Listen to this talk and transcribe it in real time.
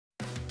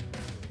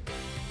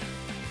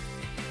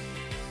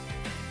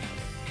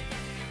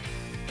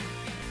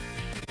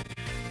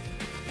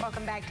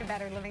Welcome back to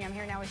Better Living. I'm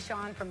here now with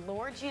Shawn from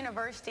Lourdes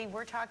University.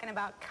 We're talking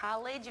about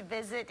college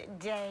visit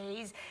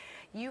days.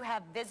 You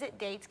have visit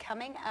dates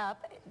coming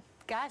up.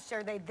 Gosh,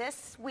 are they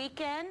this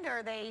weekend or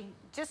are they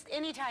just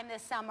anytime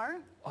this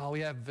summer? We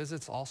have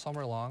visits all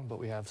summer long, but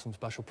we have some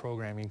special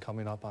programming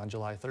coming up on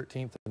July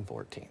 13th and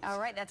 14th. All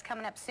right, that's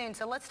coming up soon.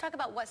 So let's talk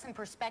about what some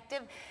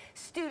prospective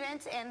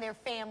students and their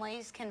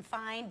families can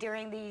find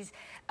during these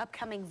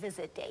upcoming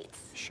visit dates.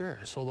 Sure.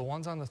 So the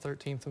ones on the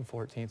 13th and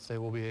 14th, they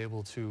will be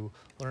able to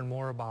learn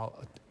more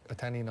about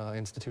attending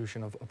a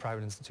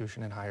private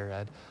institution in higher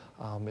ed.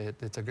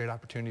 It's a great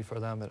opportunity for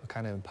them. It'll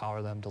kind of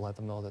empower them to let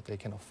them know that they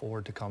can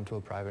afford to come to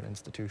a private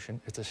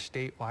institution. It's a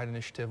statewide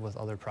initiative with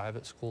other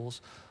private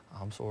schools,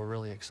 so we're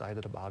really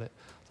excited about it.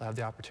 They'll have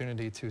the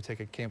opportunity to take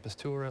a campus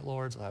tour at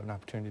Lourdes. They'll have an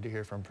opportunity to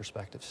hear from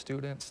prospective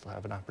students. They'll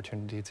have an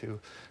opportunity to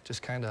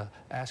just kind of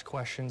ask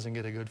questions and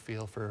get a good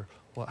feel for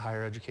what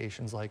higher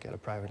education's like at a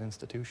private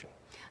institution.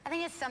 I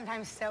think it's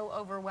sometimes so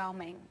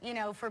overwhelming, you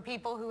know, for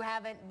people who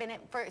haven't been,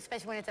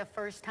 especially when it's a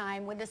first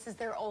time, when this is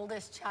their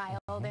oldest child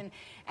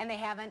and they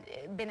haven't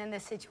been in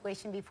this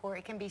situation before.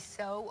 It can be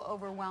so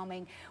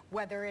overwhelming,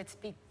 whether it's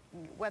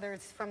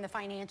from the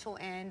financial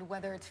end,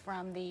 whether it's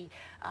from the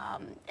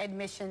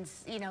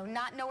admissions, you know,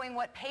 not knowing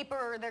what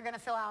paper they're going to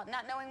fill out,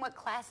 not knowing what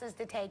classes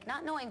to take,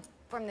 not knowing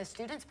from the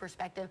student's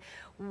perspective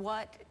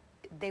what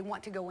they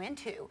want to go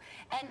into.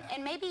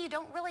 And maybe you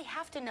don't really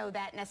have to know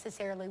that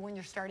necessarily when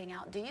you're starting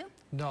out, do you?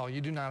 No,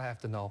 you do not have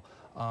to know.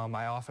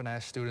 I often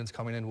ask students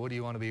coming in, what do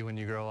you want to be when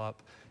you grow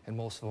up? And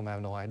most of them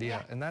have no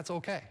idea, and that's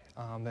okay.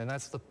 And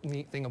that's the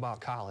neat thing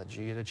about college.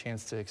 You get a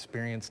chance to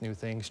experience new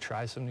things,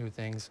 try some new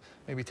things,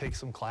 maybe take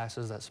some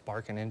classes that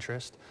spark an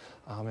interest,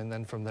 and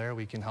then from there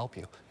we can help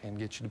you and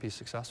get you to be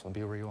successful and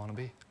be where you want to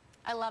be.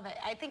 I love it.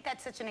 I think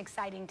that's such an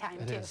exciting time,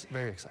 too. It is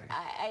very exciting.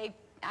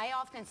 I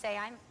often say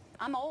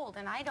I'm old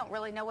and I don't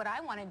really know what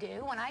I want to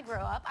do when I grow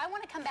up. I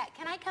want to come back.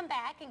 Can I come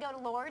back and go to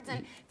Lourdes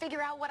and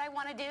figure out what I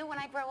want to do when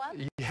I grow up?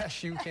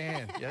 Yes, you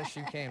can. Yes,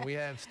 you can. We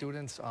have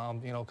students,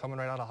 you know, coming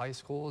right out of high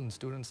school and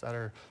students that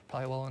are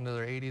probably well into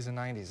their 80s and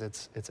 90s.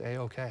 It's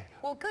A-okay.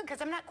 Well, good,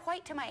 because I'm not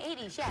quite to my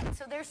 80s yet,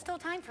 so there's still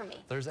time for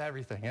me. There's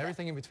everything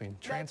in between.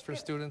 Transfer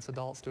students,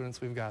 adult students,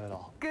 we've got it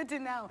all. Good to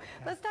know.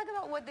 Yeah. Let's talk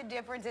about what the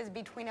difference is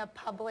between a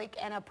public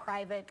and a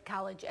private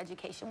college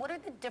education. What are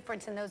the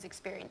difference in those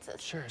experiences?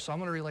 Sure. So I'm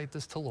going to relate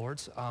this to Lourdes.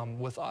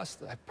 With us,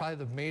 probably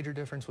the major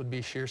difference would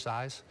be sheer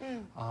size.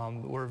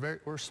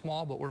 We're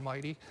small, but we're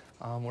mighty.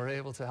 We're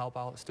able to help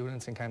out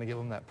students and kind of give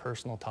them that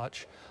personal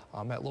touch.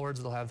 At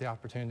Lourdes, they'll have the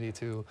opportunity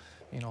to,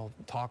 you know,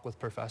 talk with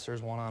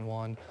professors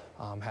one-on-one,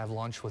 have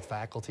lunch with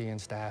faculty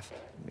and staff.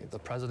 The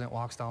president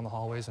walks down the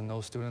hallways and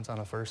knows students on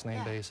a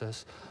first-name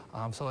basis.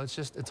 So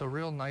it's a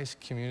real nice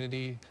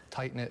community,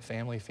 tight-knit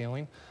family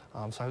feeling.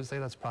 So I would say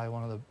that's probably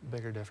one of the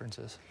bigger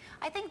differences.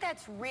 I think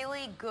that's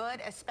really good,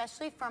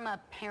 especially from a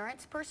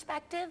parent's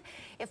perspective.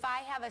 If I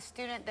have a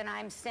student that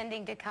I'm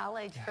sending to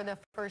college for the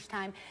first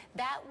time,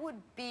 that would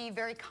be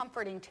very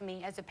comforting to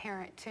me as a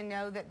parent to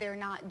know that they're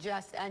not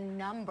just a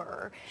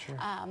number,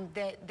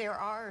 that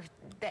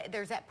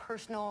there's that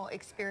personal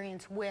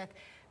experience with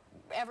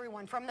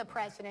everyone from the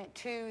president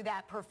to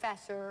that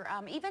professor,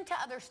 even to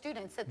other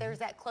students, that there's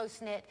that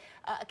close-knit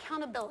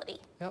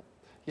accountability. Yep.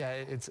 Yeah,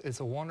 it's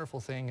a wonderful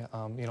thing.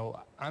 You know,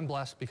 I'm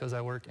blessed because I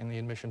work in the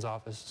admissions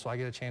office, so I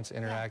get a chance to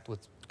interact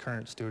with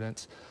current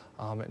students,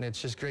 and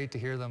it's just great to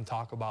hear them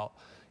talk about,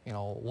 you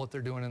know, what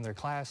they're doing in their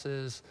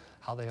classes,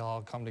 how they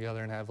all come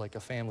together and have like a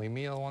family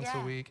meal once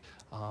a week,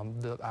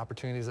 the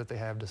opportunities that they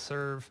have to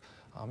serve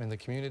in the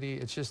community.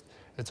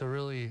 It's a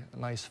really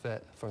nice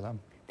fit for them.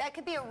 That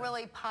could be a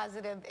really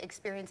positive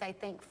experience, I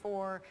think,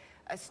 for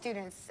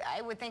students.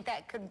 I would think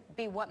that could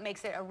be what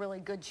makes it a really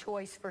good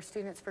choice for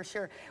students, for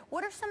sure.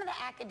 What are some of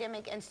the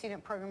academic and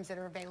student programs that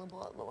are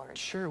available at Lourdes?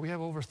 Sure. We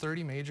have over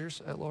 30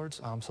 majors at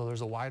Lourdes, so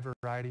there's a wide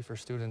variety for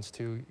students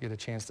to get a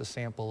chance to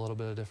sample a little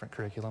bit of different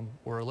curriculum.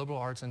 We're a liberal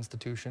arts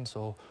institution,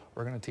 so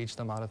we're going to teach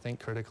them how to think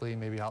critically,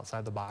 maybe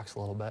outside the box a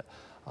little bit.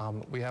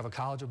 We have a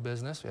College of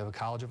Business, we have a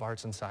College of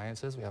Arts and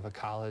Sciences, we have a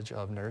College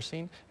of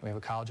Nursing, and we have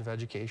a College of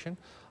Education.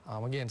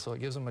 Again, so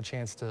it gives them a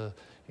chance to,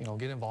 you know,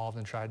 get involved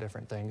and try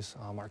different things.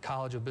 Our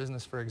College of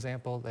Business, for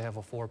example, they have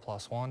a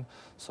 4+1,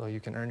 so you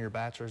can earn your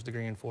bachelor's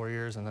degree in 4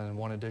 years, and then in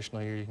one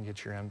additional year you can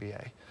get your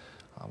MBA.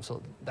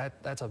 So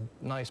that's a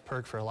nice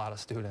perk for a lot of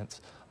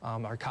students.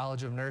 Our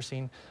College of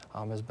Nursing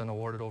has been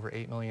awarded over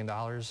 $8 million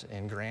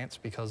in grants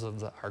because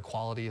of our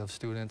quality of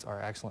students,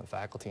 our excellent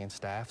faculty and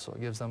staff, so it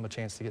gives them a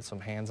chance to get some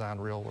hands-on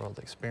real-world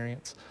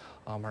experience.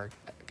 Our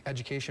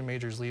education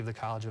majors leave the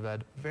College of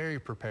Ed very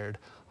prepared.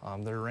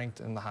 They're ranked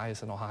in the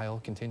highest in Ohio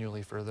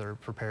continually for their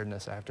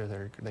preparedness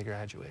after they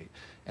graduate.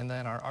 And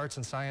then our Arts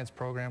and Science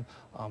program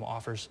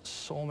offers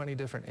so many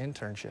different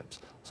internships.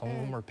 Some of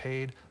them are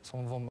paid, some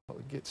of them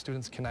get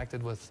students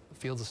connected with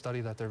fields of study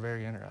that they're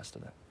very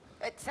interested in.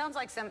 It sounds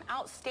like some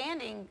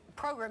outstanding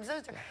programs.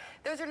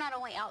 Those are not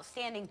only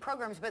outstanding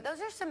programs, but those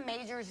are some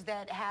majors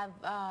that have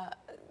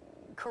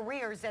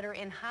careers that are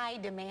in high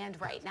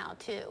demand right now,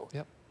 too.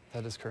 Yep.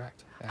 That is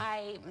correct. Yeah.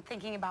 I'm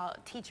thinking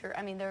about teacher.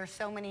 I mean, there are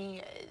so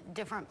many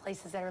different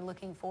places that are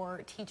looking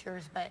for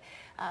teachers, but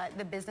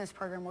the business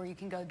program where you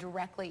can go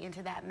directly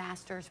into that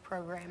master's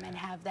program and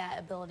have that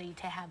ability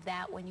to have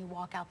that when you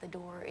walk out the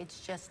door, it's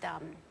just,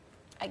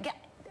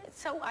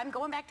 so I'm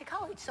going back to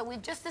college. So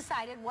we've just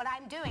decided what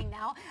I'm doing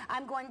now.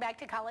 I'm going back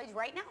to college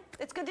right now.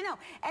 It's good to know.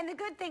 And the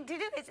good thing to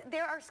do is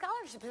there are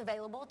scholarships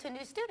available to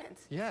new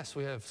students. Yes,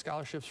 we have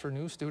scholarships for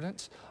new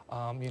students.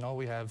 You know,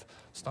 we have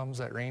sums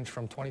that range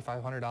from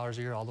 $2,500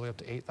 a year all the way up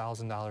to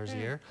 $8,000 a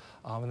year.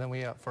 And then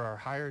we have, for our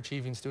higher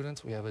achieving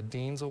students, we have a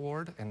Dean's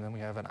Award, and then we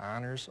have an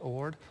Honors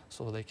Award,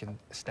 so they can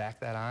stack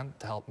that on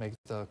to help make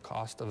the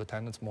cost of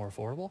attendance more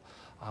affordable.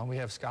 We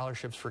have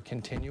scholarships for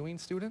continuing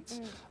students.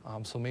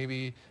 So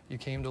maybe you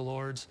came to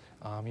Lourdes,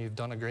 you've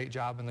done a great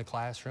job in the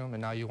classroom,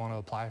 and now you want to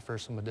apply for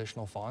some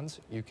additional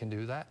funds. You can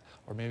do that.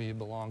 Or maybe you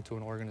belong to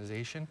an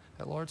organization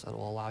at Lourdes that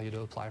will allow you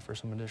to apply for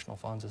some additional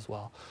funds as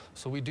well.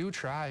 So we do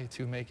try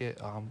to make it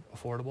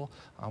affordable.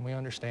 We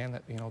understand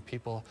that, you know,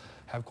 people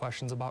have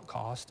questions about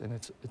cost, and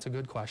it's a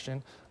good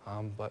question.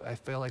 But I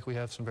feel like we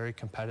have some very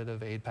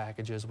competitive aid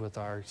packages with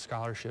our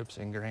scholarships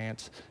and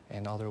grants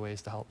and other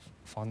ways to help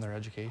fund their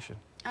education.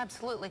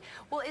 Absolutely.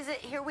 Well, is it,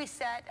 here we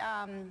set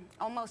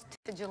almost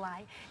to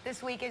July.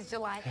 This week is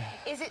July.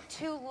 Is it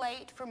too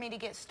late for me to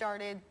get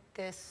started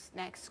this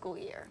next school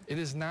year? It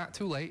is not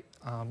too late.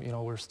 You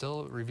know, we're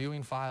still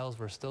reviewing files,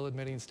 we're still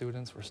admitting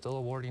students, we're still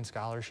awarding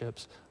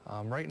scholarships.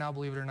 Right now,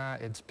 believe it or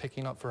not, it's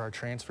picking up for our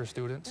transfer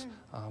students.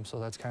 So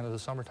that's kind of the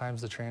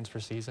summertime's the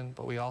transfer season,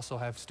 but we also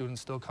have students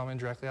still coming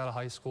directly out of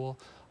high school.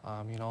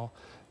 You know,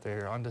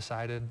 they're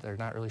undecided, they're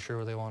not really sure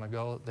where they want to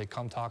go. They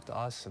come talk to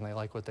us and they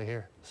like what they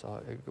hear.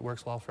 So it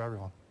works well for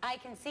everyone. I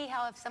can see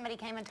how if somebody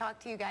came and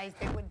talked to you guys,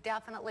 they would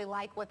definitely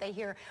like what they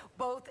hear,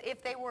 both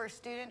if they were a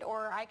student,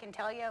 or I can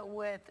tell you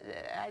with,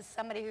 as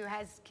somebody who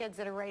has kids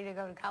that are ready to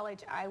go to college,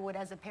 I would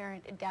as a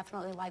parent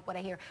definitely like what I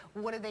hear.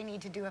 What do they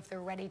need to do if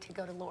they're ready to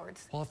go to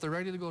Lourdes? Well, if they're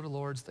ready to go to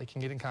Lourdes, they can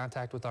get in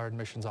contact with our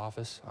admissions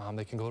office.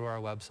 They can go to our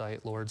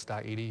website,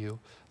 lourdes.edu.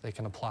 They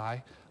can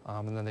apply,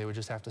 and then they would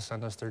just have to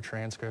send us their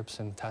transcripts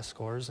and test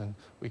scores, and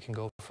we can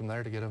go from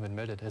there to get them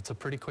admitted. It's a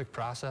pretty quick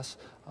process.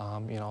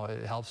 You know,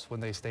 it helps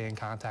when they stay in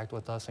contact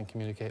with us and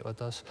communicate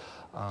with us.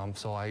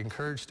 So I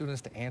encourage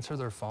students to answer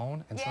their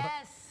phone and,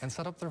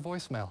 set up their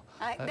voicemail.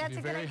 That's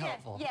a good idea.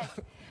 Helpful. Yes.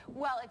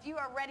 Well, if you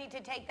are ready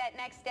to take that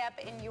next step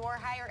in your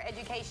higher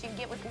education,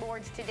 get with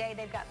Lourdes today.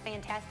 They've got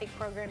fantastic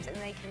programs, and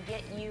they can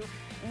get you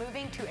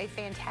moving to a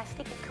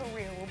fantastic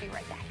career. We'll be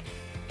right back.